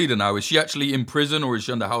 Where is the leader now? Is she actually in prison, or is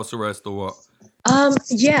she under house arrest, or what?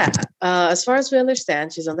 As far as we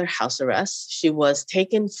understand, she's under house arrest. She was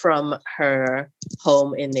taken from her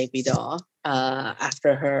home in Naypyidaw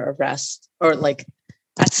after her arrest, or like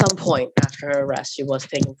at some point after her arrest, she was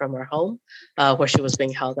taken from her home, where she was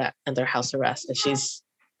being held under house arrest, and she's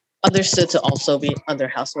understood to also be under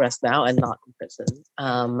house arrest now and not in prison.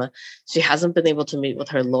 She hasn't been able to meet with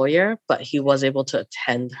her lawyer, but he was able to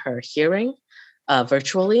attend her hearing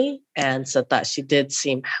virtually and said that she did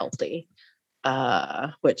seem healthy,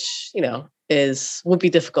 which would be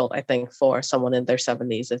difficult, I think, for someone in their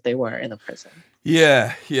 70s if they were in a prison.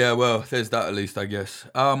 Yeah. Well, there's that at least, I guess.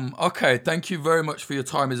 Okay, thank you very much for your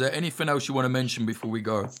time. Is there anything else you want to mention before we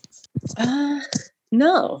go?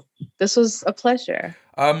 No, this was a pleasure.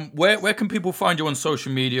 Where can people find you on social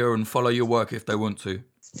media and follow your work if they want to?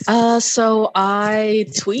 So I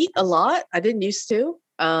tweet a lot. I didn't used to.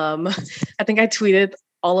 I think I tweeted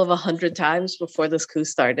all of 100 times before this coup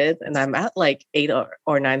started, and I'm at like 800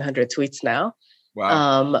 or 900 tweets now.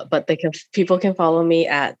 Wow. But people can follow me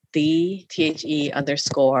at _Amintet,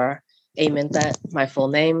 my full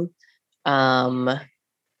name.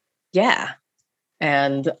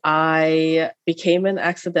 And I became an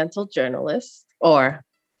accidental journalist, or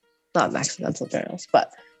not an accidental journalist,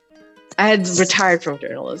 but I had retired from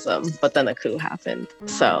journalism, but then a coup happened.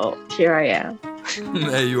 So here I am.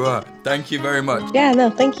 There you are. Thank you very much. Yeah,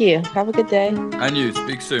 no, thank you. Have a good day. And you.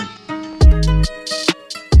 Speak soon.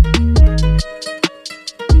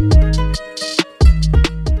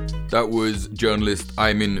 That was journalist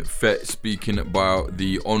Amintet speaking about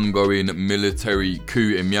the ongoing military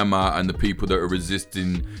coup in Myanmar and the people that are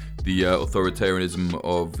resisting the authoritarianism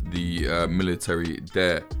of the military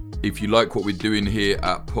there. If you like what we're doing here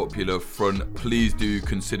at Popular Front, please do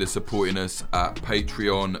consider supporting us at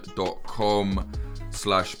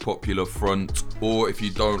patreon.com/popularfront. Or if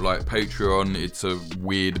you don't like Patreon, it's a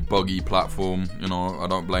weird, buggy platform. I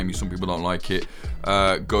don't blame you. Some people don't like it.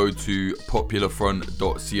 Go to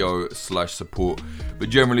popularfront.co/support. But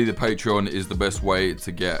generally, the Patreon is the best way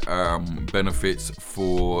to get benefits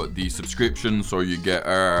for the subscription. So you get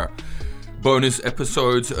bonus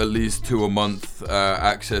episodes, at least 2 a month,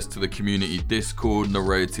 access to the community Discord,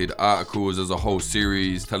 narrated articles. There's a whole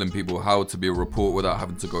series telling people how to be a reporter without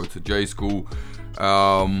having to go to J school.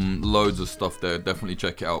 Loads of stuff there. Definitely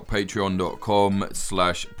check it out.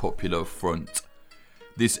 Patreon.com/popularfront.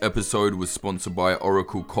 This episode was sponsored by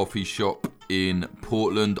Oracle Coffee Shop in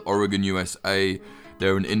Portland, Oregon, USA.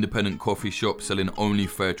 They're an independent coffee shop selling only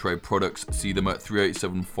fair trade products. See them at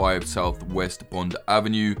 3875 Southwest Bond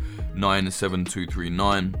Avenue,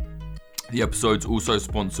 97239. The episode's also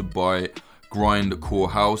sponsored by Grindcore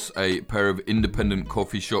House, a pair of independent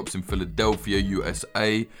coffee shops in Philadelphia,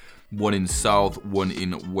 USA. One in South, one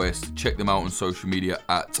in West. Check them out on social media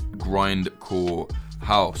at Grindcore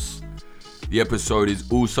House. The episode is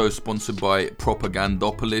also sponsored by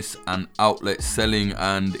Propagandopolis, an outlet selling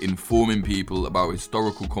and informing people about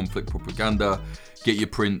historical conflict propaganda. Get your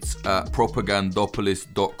prints at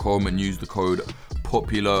propagandopolis.com and use the code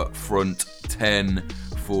POPULARFRONT10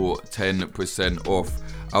 for 10% off.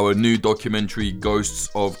 Our new documentary, Ghosts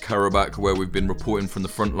of Karabakh, where we've been reporting from the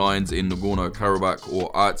front lines in Nagorno-Karabakh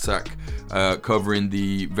or Artsakh, covering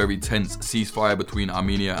the very tense ceasefire between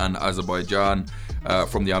Armenia and Azerbaijan.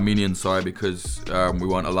 From the Armenian side, because we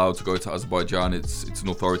weren't allowed to go to Azerbaijan. It's an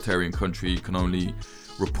authoritarian country. You can only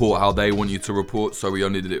report how they want you to report. So we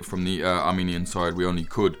only did it from the Armenian side. We only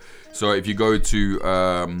could. So if you go to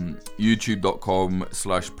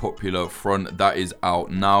youtube.com/popularfront, that is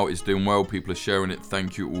out now. It's doing well. People are sharing it.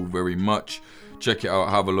 Thank you all very much. Check it out.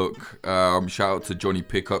 Have a look. Shout out to Johnny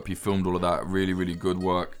Pickup. He filmed all of that. Really, really good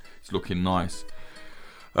work. It's looking nice.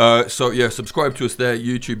 Subscribe to us there,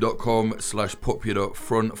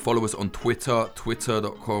 youtube.com/popularfront. Follow us on Twitter,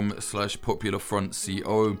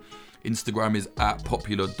 twitter.com/popularfrontco. Instagram is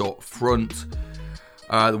 @popular.front.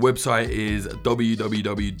 The website is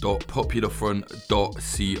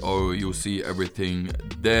www.popularfront.co. You'll see everything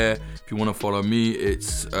there. If you want to follow me,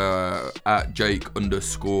 it's at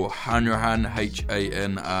Jake_Hanrahan,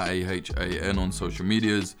 HANRAHAN on social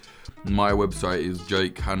medias. My website is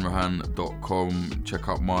jakehanrahan.com. Check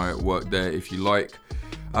out my work there if you like.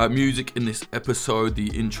 Music in this episode, the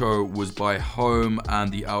intro was by Home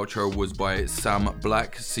and the outro was by Sam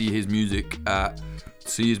Black. Listen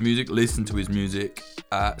to his music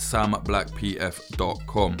at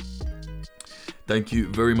samblackpf.com. Thank you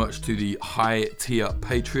very much to the high tier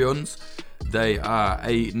Patreons. They are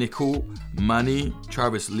A. Nickel, Manny,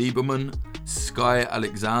 Travis Lieberman, Sky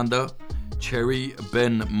Alexander, Cherry,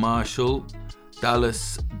 Ben Marshall,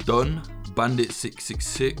 Dallas Dunn, Bandit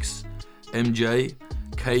 666, MJ,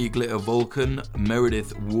 K Glitter Vulcan,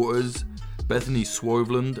 Meredith Waters, Bethany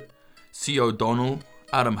Swoveland, C. O'Donnell,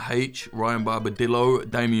 Adam H, Ryan Barbadillo,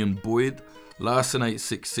 Damian Boyd, Larson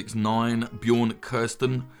 8669, Bjorn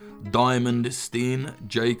Kirsten, Diamond Steen,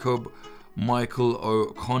 Jacob, Michael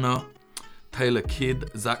O'Connor, Taylor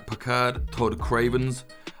Kidd, Zach Packard, Todd Cravens,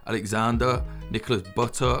 Alexander, Nicholas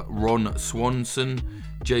Butter, Ron Swanson,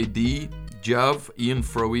 JD, Jav, Ian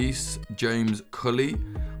Froese, James Cully,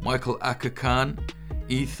 Michael Akakan,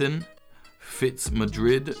 Ethan, Fitz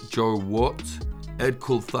Madrid, Joe Watt, Ed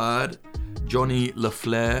Coulthard, Johnny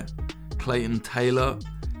LaFleur, Clayton Taylor,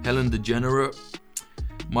 Helen DeGenerate,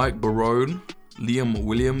 Mike Barone, Liam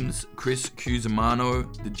Williams, Chris Cusimano,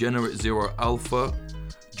 Degenerate Zero Alpha,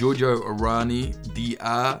 Giorgio Arani,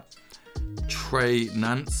 DR, Trey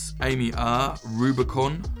Nance, Amy R,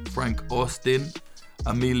 Rubicon, Frank Austin,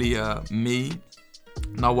 Amelia Me,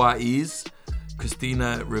 Nawaiz,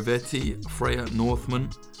 Christina Rivetti, Freya Northman,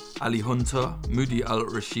 Ali Hunter, Moody Al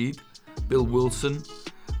Rashid, Bill Wilson,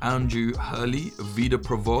 Andrew Hurley, Vida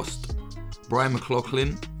Provost, Brian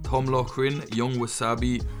McLaughlin, Tom Lochrin, Young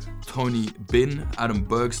Wasabi, Tony Bin, Adam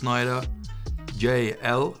Bergsnyder,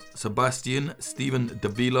 J.L., Sebastian, Stephen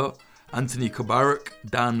Davila, Anthony Kabarak,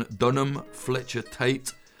 Dan Dunham, Fletcher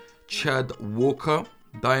Tate, Chad Walker,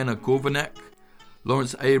 Diana Gorvanek,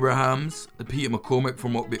 Lawrence Abrahams, Peter McCormick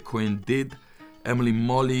from What Bitcoin Did, Emily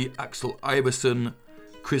Molly, Axel Iverson,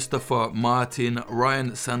 Christopher Martin,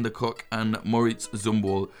 Ryan Sandercock, and Moritz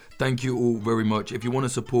Zumbal. Thank you all very much. If you want to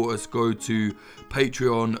support us, go to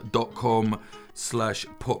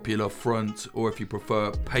patreon.com/popularfront, or if you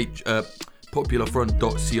prefer,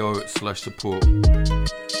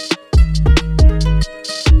 popularfront.co/support.